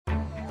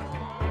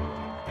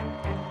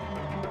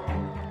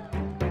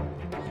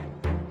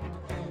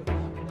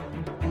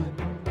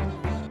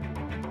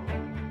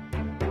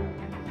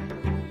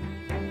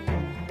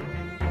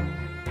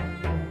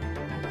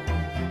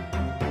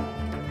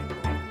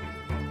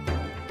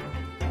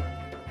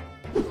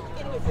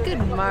Good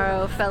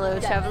morrow, fellow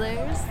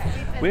travelers.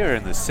 We are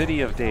in the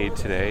city of Dade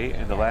today,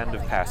 in the land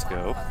of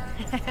Pasco.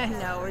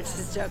 No, we're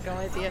just joking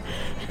with you.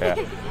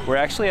 Yeah. We're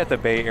actually at the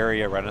Bay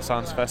Area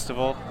Renaissance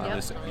Festival on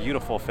this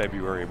beautiful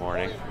February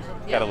morning.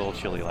 Got a little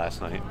chilly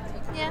last night.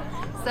 Yeah,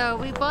 so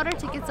we bought our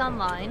tickets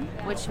online,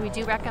 which we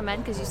do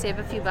recommend because you save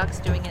a few bucks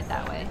doing it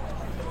that way.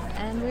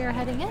 And we are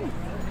heading in.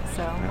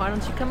 So why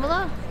don't you come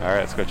along? All right,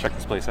 let's go check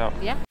this place out.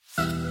 Yeah.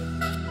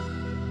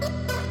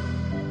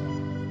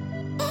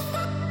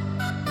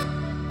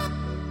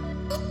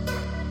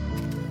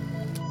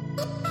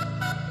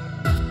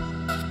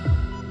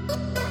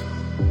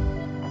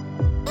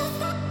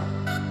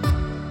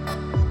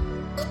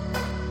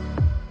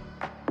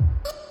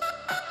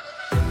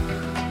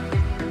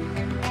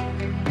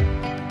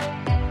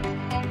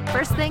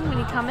 First thing when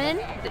you come in,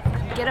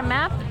 get a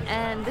map,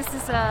 and this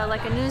is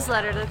like a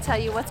newsletter to tell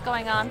you what's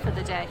going on for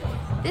the day.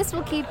 This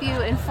will keep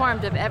you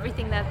informed of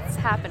everything that's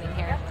happening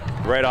here.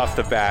 Right off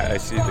the bat, I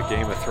see the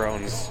Game of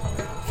Thrones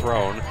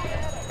throne.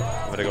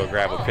 I'm gonna go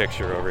grab a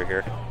picture over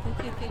here.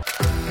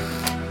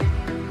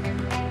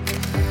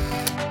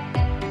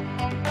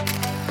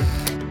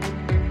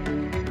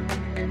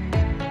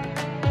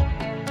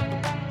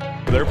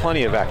 There are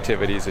plenty of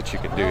activities that you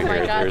can do here. Oh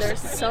my God,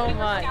 there's so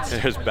much.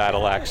 There's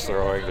battle axe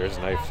throwing, there's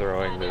knife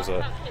throwing, there's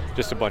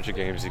just a bunch of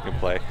games you can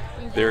play.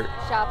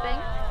 Shopping,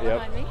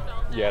 remind me.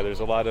 Yeah, there's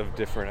a lot of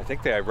different,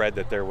 I read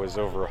that there was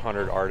over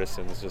 100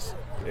 artisans just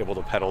able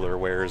to peddle their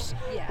wares,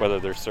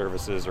 whether they're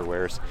services or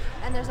wares.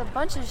 And there's a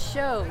bunch of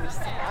shows.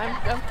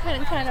 I'm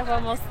kind of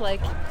almost like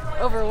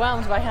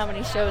overwhelmed by how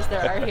many shows there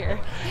are here.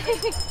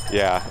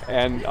 Yeah,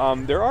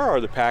 and there are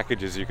other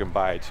packages you can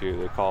buy too.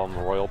 They call them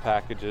royal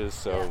packages.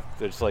 So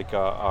there's like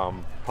a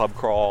pub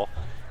crawl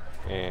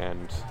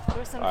and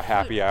a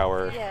happy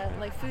hour. Yeah,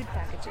 like food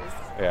packages.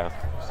 Yeah,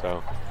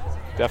 so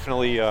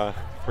definitely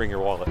bring your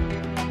wallet.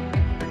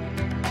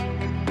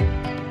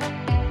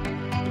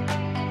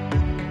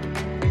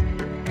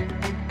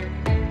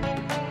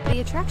 The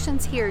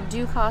attractions here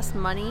do cost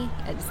money.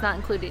 It's not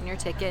included in your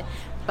ticket,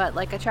 but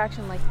like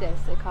attraction like this,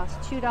 it costs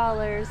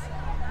 $2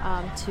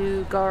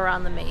 to go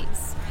around the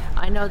maze.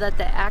 I know that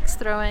the axe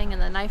throwing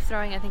and the knife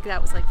throwing, I think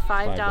that was like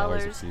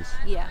 $5 a piece.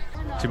 Yeah.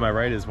 To my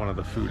right is one of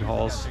the food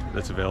halls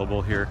that's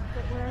available here.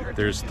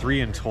 There's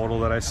 3 in total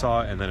that I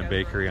saw, and then a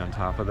bakery on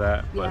top of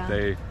that, but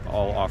they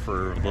all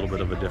offer a little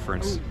bit of a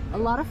difference. A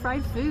lot of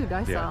fried food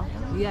I saw.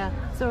 Yeah.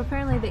 So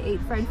apparently they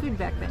ate fried food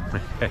back then.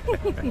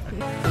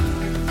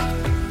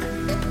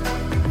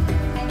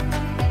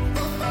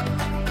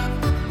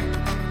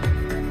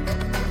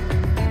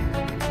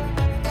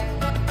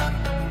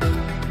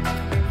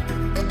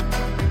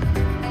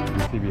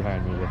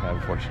 Behind me they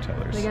have fortune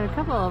tellers. They got a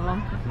couple of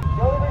them.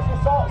 The only reason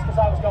you saw it is because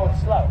I was going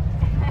slow.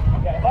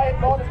 Yeah, if I had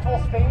gone at full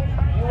speed,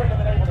 you wouldn't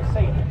have been able to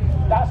see it.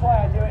 That's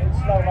why I do it in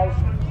slow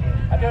motion.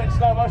 I do it in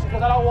slow motion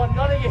because I don't want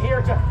none of you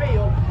here to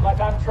feel like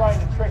I'm trying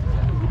to trick you.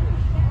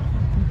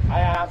 I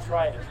am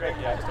trying to trick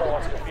you, I just don't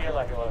want you to feel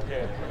like what I'm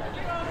doing.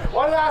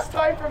 One last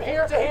time from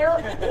here to here.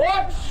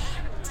 Watch!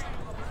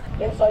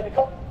 Inside the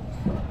cup.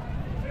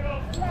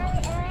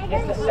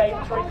 It's the same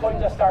 3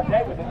 points I started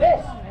out with. And this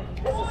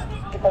is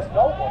because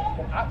no one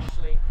can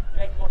actually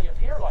make money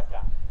appear like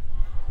that.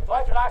 If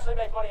I could actually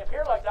make money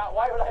appear like that,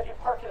 why would I be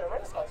parking at a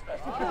Renaissance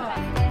Festival?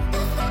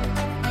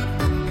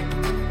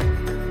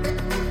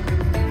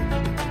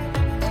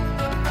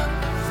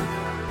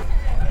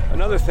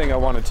 Another thing I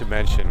wanted to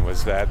mention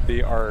was that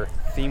they are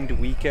themed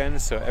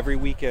weekends, so every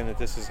weekend that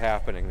this is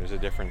happening, there's a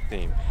different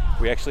theme.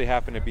 We actually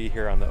happen to be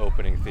here on the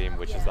opening theme,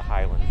 which is the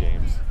Highland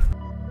Games.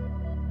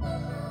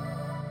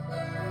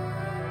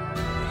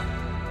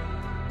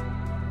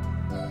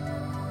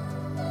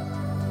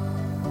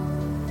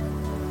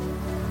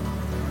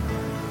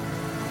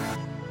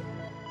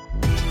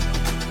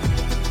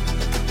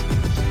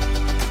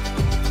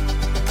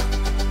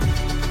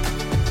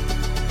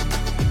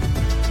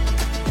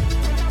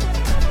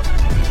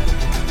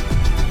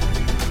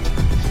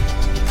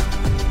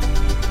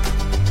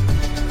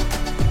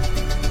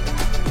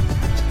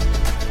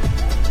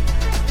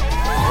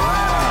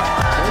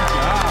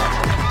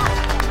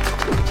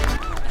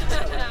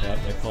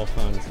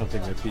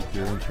 Something that piqued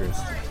your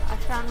interest. I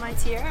found my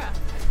tiara.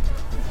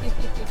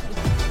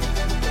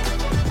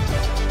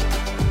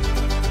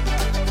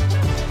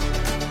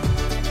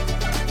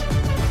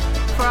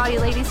 For all you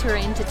ladies who are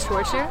into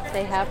torture,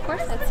 they have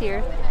corsets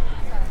here.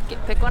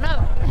 Pick one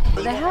up.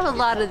 They have a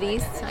lot of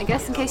these, I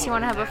guess in case you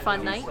want to have a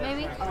fun night,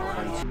 maybe.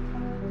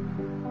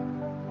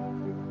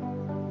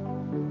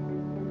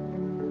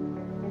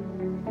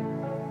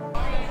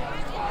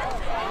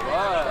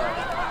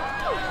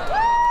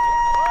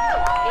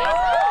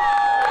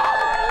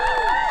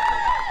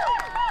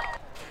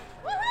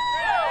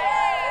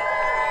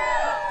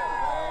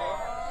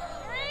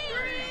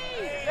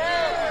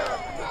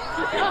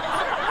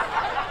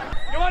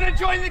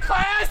 Join the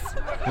class? Hold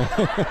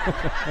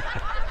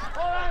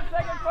on a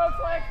second, folks,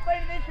 while I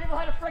explain to these people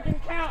how to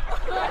freaking count.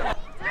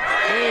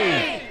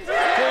 3, 2,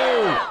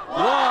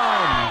 1.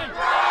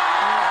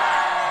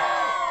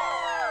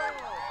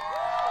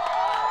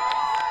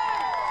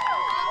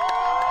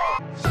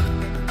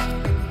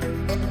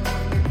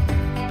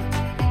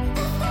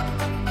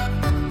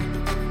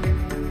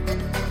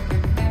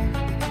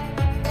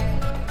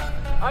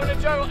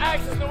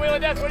 Wheel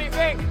of Death, what do you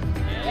think?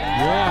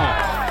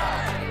 Yeah.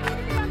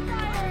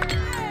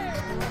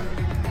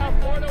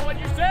 Portal, what'd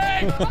you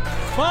say?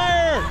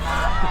 Fire!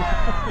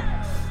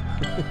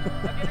 I'll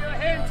give you a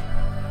hint.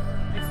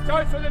 It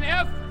starts with an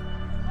F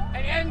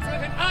and ends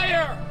with an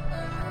ire.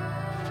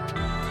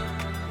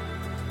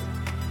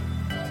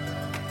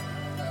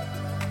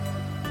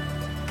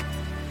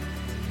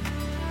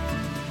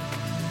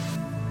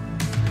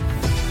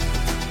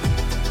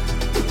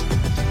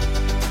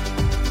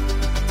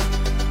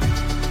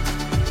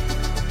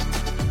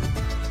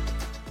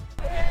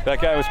 That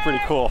guy was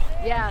pretty cool.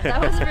 Yeah, that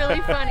was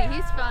really funny.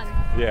 He's fun.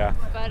 Yeah.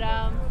 But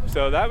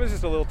So that was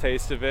just a little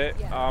taste of it.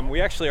 Yeah.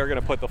 We actually are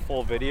going to put the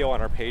full video on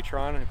our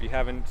Patreon. If you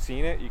haven't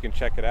seen it, you can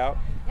check it out.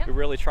 Yep. We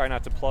really try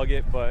not to plug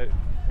it, but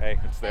hey,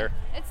 it's there.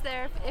 It's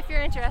there if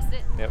you're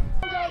interested. Yep.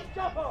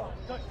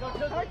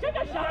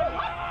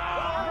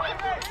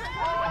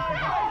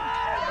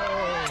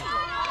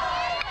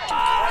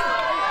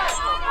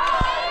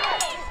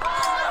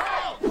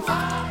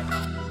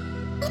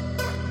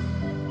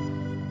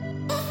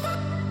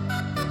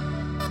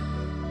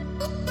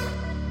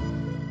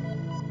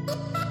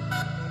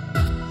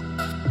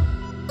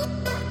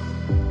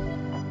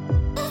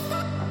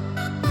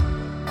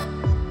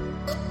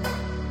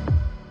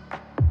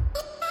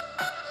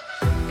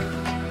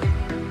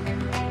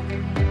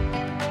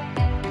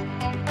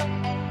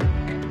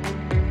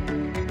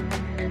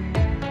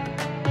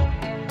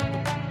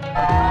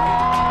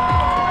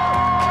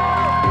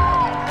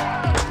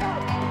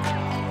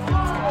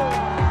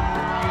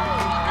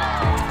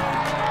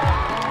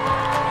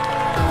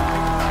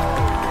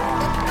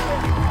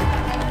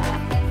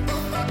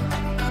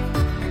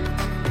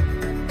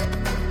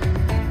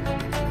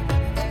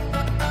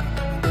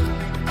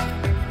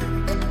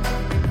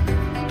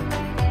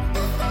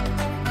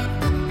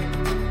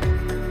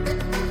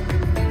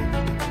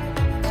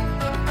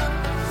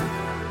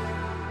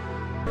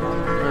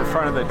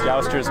 The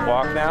Jousters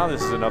Walk now.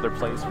 This is another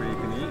place where you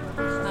can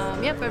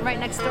eat. Yep, and right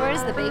next door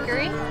is the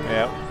bakery.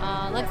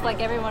 Yep. Looks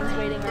like everyone's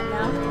waiting right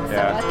now. So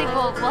Yeah. I think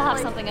we'll have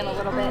something in a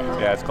little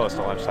bit. Yeah, it's close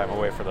to lunchtime. We'll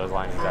wait for those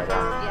lines to die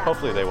down. Yeah.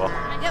 Hopefully they will.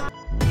 Yep.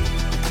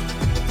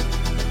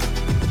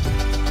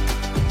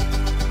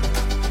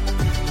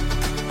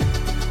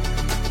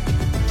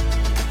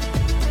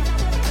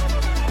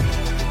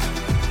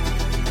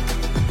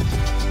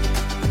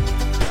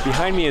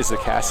 Behind me is the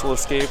castle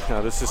escape.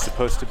 Now this is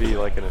supposed to be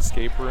like an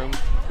escape room,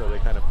 so they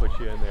kind of put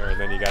you in there and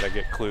then you got to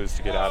get clues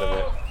to get out of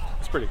it.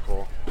 It's pretty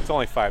cool. It's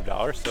only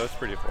 $5, so it's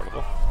pretty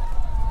affordable.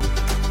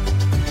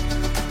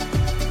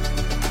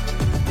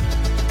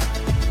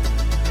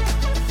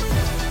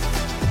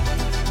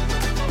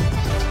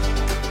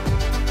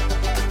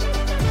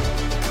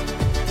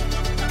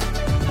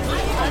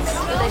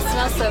 They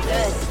smell so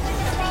good.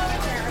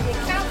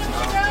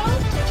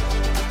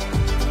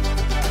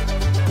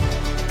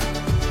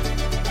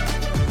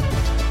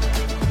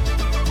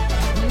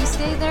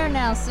 Stay there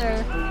now,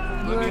 sir.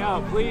 Let me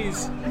out,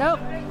 please. Nope.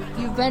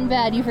 You've been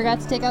bad. You forgot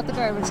to take out the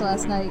garbage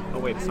last night. Oh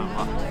wait, it's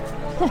not locked.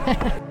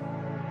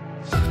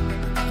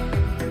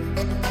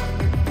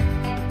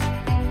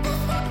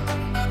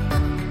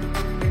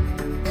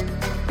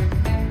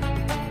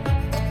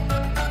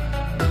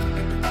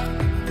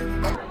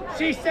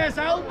 She says,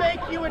 I'll make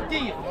you a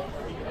deal.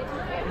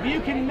 If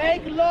you can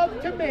make love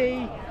to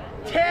me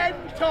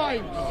 10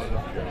 times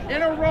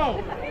in a row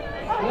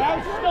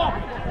without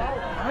stopping,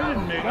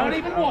 not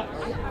even once,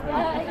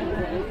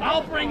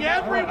 I'll bring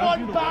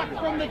everyone back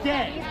from the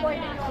dead,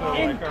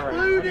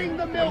 including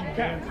the milk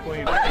cow.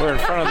 We're in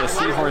front of the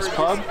Seahorse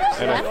Pub,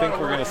 and I think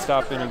we're going to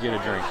stop in and get a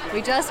drink.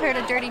 We just heard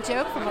a dirty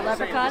joke from a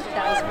leprechaun.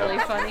 That was really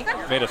funny.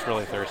 Made us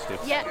really thirsty.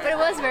 Yeah, but it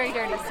was very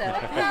dirty,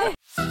 so.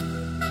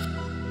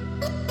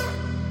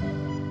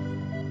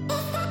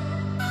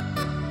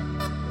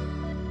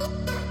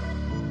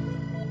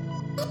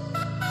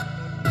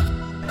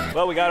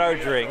 Well, we got our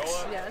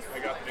drinks. Yes.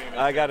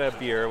 I got a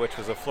beer, which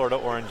was a Florida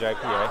Orange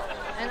IPA.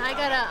 And I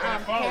got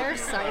a pear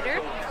cider.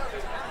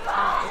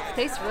 It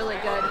tastes really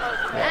good.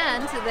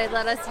 And they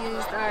let us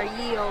use our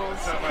ye olde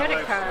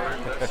credit card.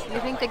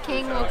 You think the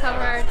king will cover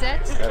our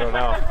debt? I don't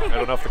know. I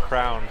don't know if the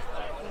crown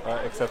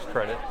accepts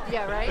credit.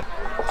 Yeah, right?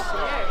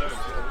 Cheers.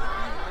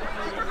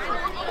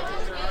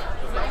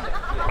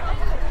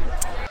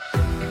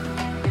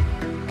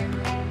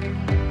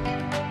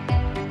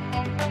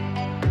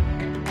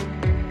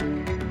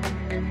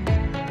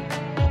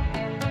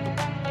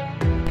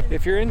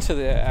 If you're into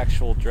the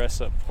actual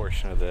dress-up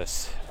portion of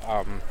this,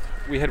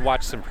 we had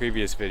watched some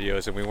previous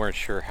videos and we weren't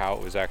sure how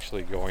it was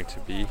actually going to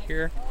be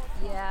here.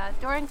 Yeah,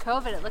 during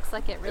COVID, it looks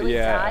like it really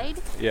died.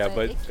 Yeah,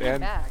 but it came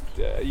back.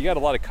 You got a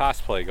lot of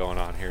cosplay going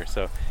on here,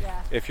 so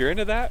Yeah. if you're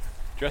into that,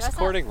 dress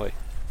accordingly.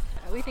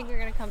 We think we're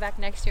gonna come back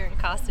next year in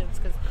costumes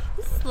because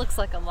this looks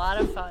like a lot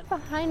of fun.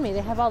 Behind me,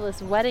 they have all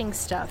this wedding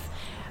stuff.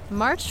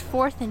 March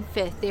 4th and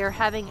 5th, they are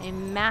having a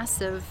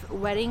massive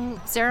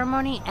wedding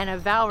ceremony and a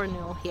vow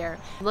renewal here.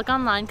 Look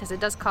online because it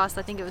does cost,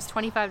 I think it was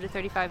 $25 to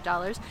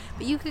 $35,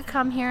 but you could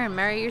come here and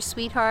marry your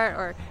sweetheart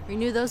or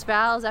renew those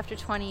vows after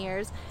 20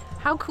 years.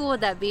 How cool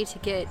would that be to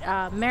get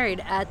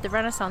married at the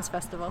Renaissance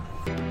Festival?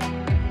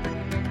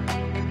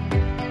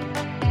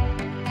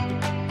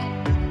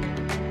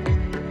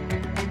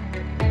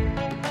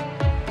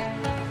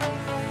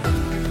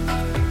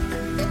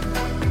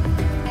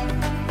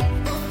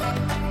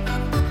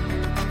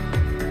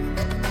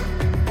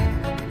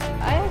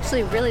 I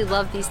actually really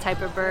love these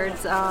type of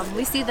birds.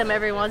 We see them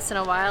every once in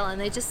a while and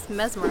they just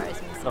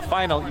mesmerize me. The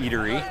final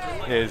eatery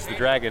is the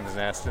Dragon's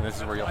Nest, and this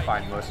is where you'll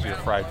find most of your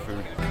fried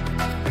food.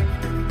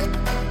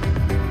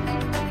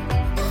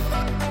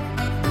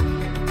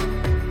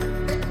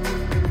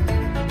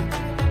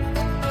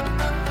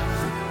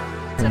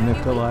 And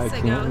Nikolai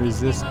can't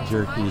resist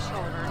jerky.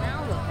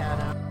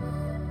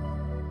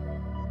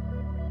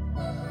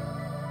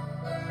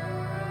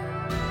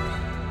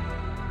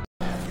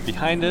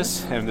 Behind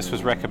us, and this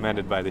was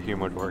recommended by the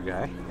humidor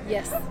guy,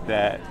 Yes.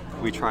 that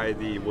we try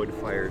the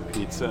wood-fired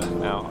pizza.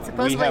 Now,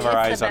 Supposedly we have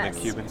our it's the eyes on the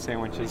best. Cuban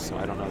sandwiches, so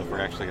I don't know if we're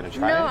actually going to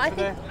try No, it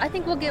today. I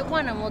think we'll get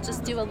one and we'll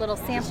just do a little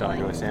Just want to sampling.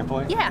 do a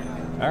sampling? Yeah,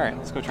 All right,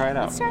 let's go try it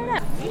out. let's try it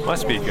out.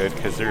 Must be good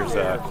because there's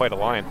quite a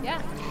line.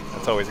 Yeah,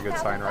 That's always a good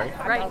sign, right?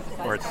 right.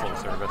 Or it's full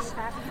service.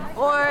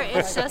 Or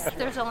it's just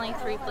there's only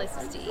 3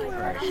 places to eat.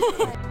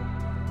 Right.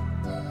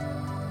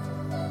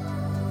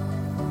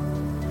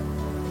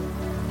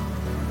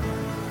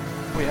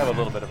 We have a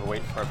little bit of a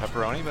wait for our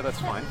pepperoni, but that's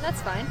fine.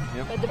 That's fine.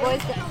 Yep. But the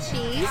boys got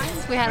cheese.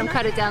 We had them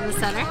cut it down the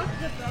center.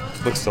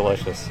 Looks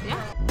delicious.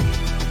 Yeah.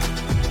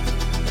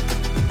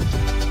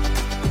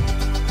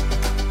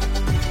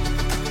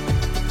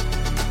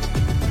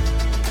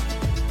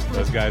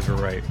 Those guys were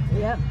right.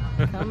 Yep.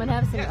 Come and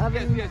have some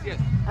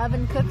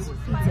oven cooked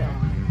pizza.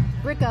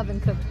 Brick oven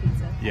cooked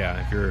pizza.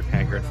 Yeah, if you're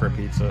hankering for a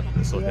pizza,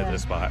 this will hit the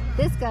spot.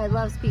 This guy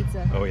loves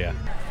pizza. Oh yeah.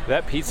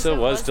 That pizza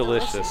was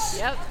delicious.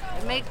 Yep.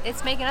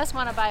 It's making us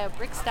want to buy a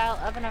brick style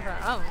oven of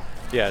our own.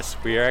 Yes,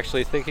 we are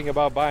actually thinking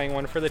about buying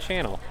one for the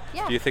channel.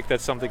 Yeah. Do you think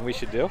that's something we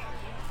should do?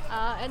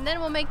 And then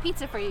we'll make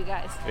pizza for you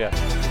guys. Yeah.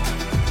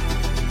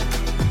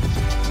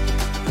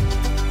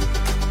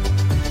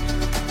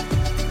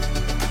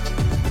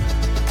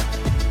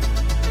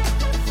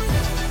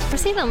 We're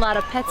seeing a lot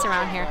of pets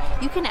around here.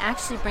 You can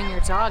actually bring your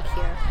dog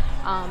here.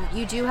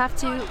 You do have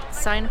to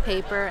sign a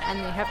paper and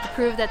they have to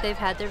prove that they've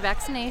had their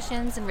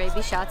vaccinations and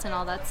rabies shots and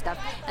all that stuff.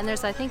 And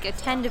there's, I think, a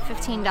 $10 to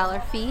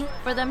 $15 fee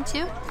for them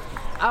too.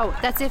 Oh,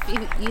 that's if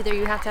either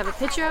you have to have a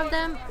picture of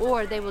them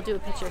or they will do a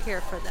picture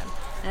here for them.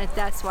 And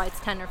that's why it's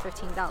 $10 or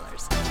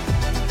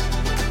 $15.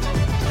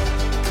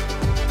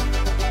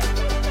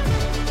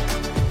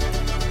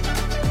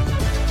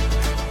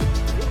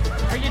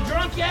 Are you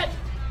drunk yet?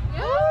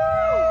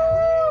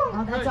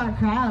 Oh, that's our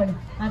crowd.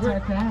 That's our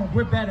crowd.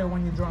 We're better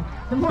when you're drunk.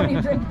 The more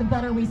you drink, the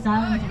better we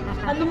sound.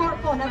 And the more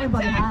fun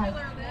everybody has.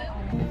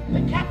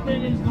 The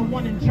captain is the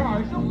one in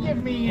charge. Don't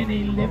give me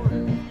any lip.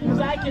 Because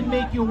I can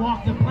make you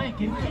walk the plank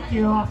and kick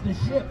you off the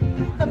ship.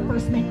 The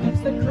first mate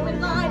keeps the crew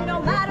in line,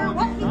 no matter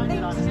what he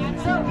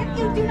thinks. So if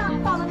you do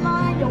not fall in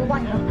line, you'll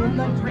wind up in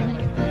the drink.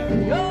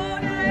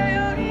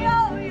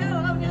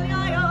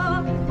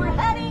 We're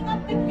heading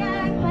up the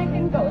gangplank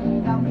and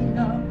going down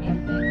below.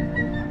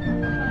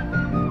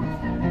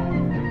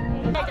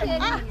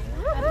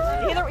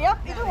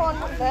 Either one.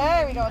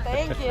 There we go.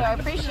 Thank you. I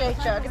appreciate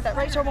you. Get that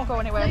right so it won't go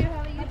anyway.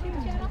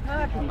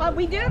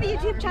 We do have a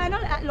YouTube channel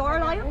at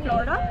Lorelei in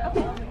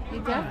Florida. You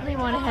definitely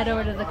want to head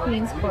over to the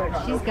Queen's Court.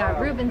 She's got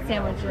Reuben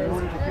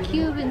sandwiches,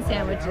 Cuban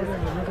sandwiches,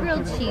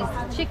 grilled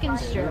cheese, chicken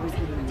strips,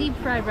 deep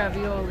fried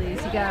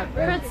raviolis. You got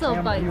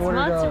pretzel bites,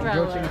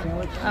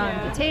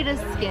 mozzarella, potato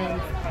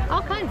skins,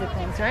 all kinds of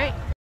things, right?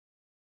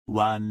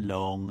 One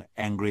long,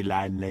 angry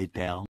line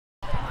later.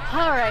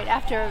 All right,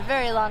 after a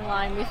very long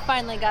line, we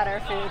finally got our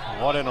food.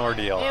 What an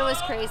ordeal. It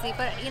was crazy,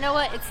 but you know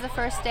what? It's the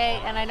first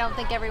day, and I don't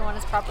think everyone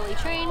is properly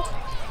trained,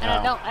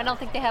 and No. I don't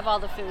think they have all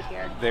the food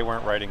here. They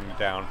weren't writing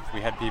down.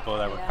 We had people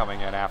that were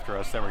coming in after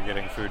us that were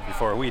getting food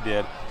before we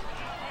did.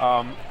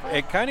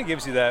 It kind of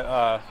gives you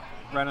that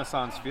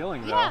Renaissance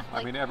feeling, though. Yeah, I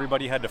like- mean,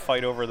 everybody had to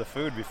fight over the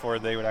food before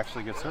they would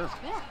actually get served.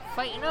 Yeah,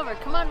 fighting over.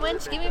 Come on,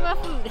 wench, give me my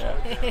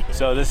food.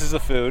 So this is the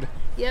food.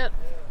 Yep.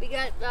 We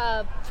got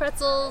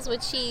pretzels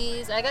with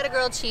cheese. I got a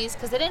grilled cheese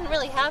because they didn't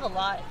really have a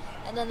lot.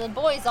 And then the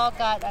boys all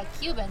got a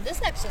Cuban.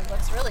 This actually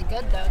looks really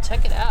good though.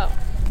 Check it out.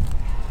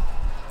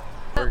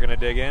 We're gonna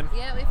dig in.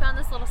 Yeah, we found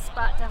this little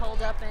spot to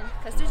hold up in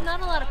because there's not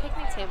a lot of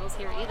picnic tables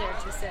here either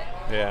to sit.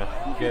 Yeah,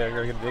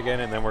 we're gonna dig in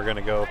and then we're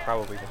gonna go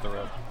probably hit the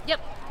road. Yep.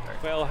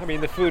 Well, I mean,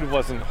 the food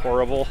wasn't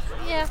horrible,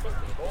 Yeah.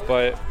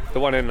 but the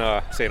one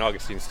in St.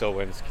 Augustine still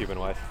wins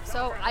Cuban-wise.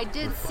 So I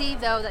did see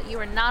though that you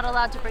are not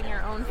allowed to bring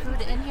your own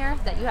food in here,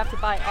 that you have to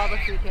buy all the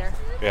food here.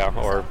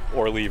 Yeah,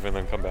 or leave and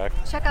then come back.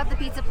 Check out the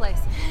pizza place.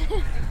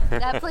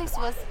 That place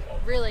was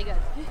really good.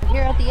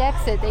 Here at the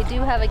exit, they do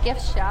have a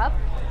gift shop.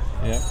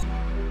 Yeah.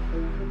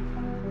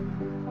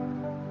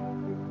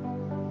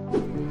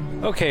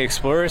 Okay,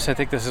 explorers, I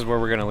think this is where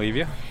we're gonna leave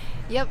you.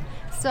 Yep.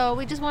 So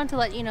we just wanted to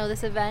let you know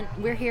this event.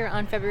 We're here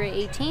on February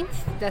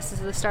 18th. This is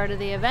the start of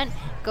the event.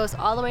 It goes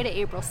all the way to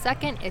April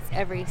 2nd. It's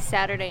every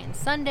Saturday and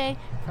Sunday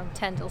from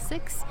 10 till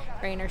 6,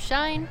 rain or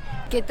shine.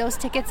 Get those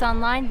tickets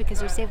online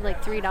because you save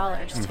like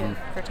 $3 too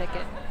per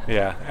ticket.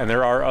 Yeah, and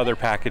there are other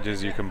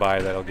packages you can buy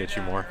that'll get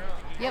you more.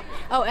 Yep.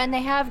 Oh, and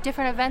they have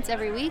different events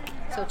every week,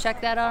 so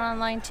check that out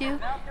online too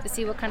to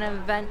see what kind of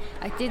event.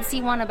 I did see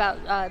one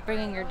about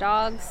bringing your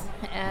dogs,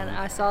 and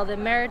I saw the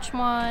marriage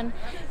one,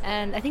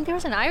 and I think there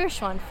was an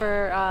Irish one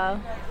for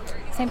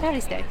St.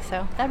 Paddy's Day,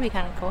 so that'd be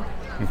kind of cool.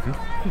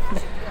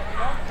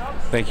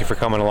 Thank you for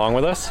coming along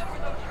with us.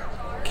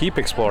 Keep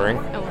exploring.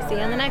 And we'll see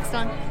you on the next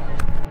one.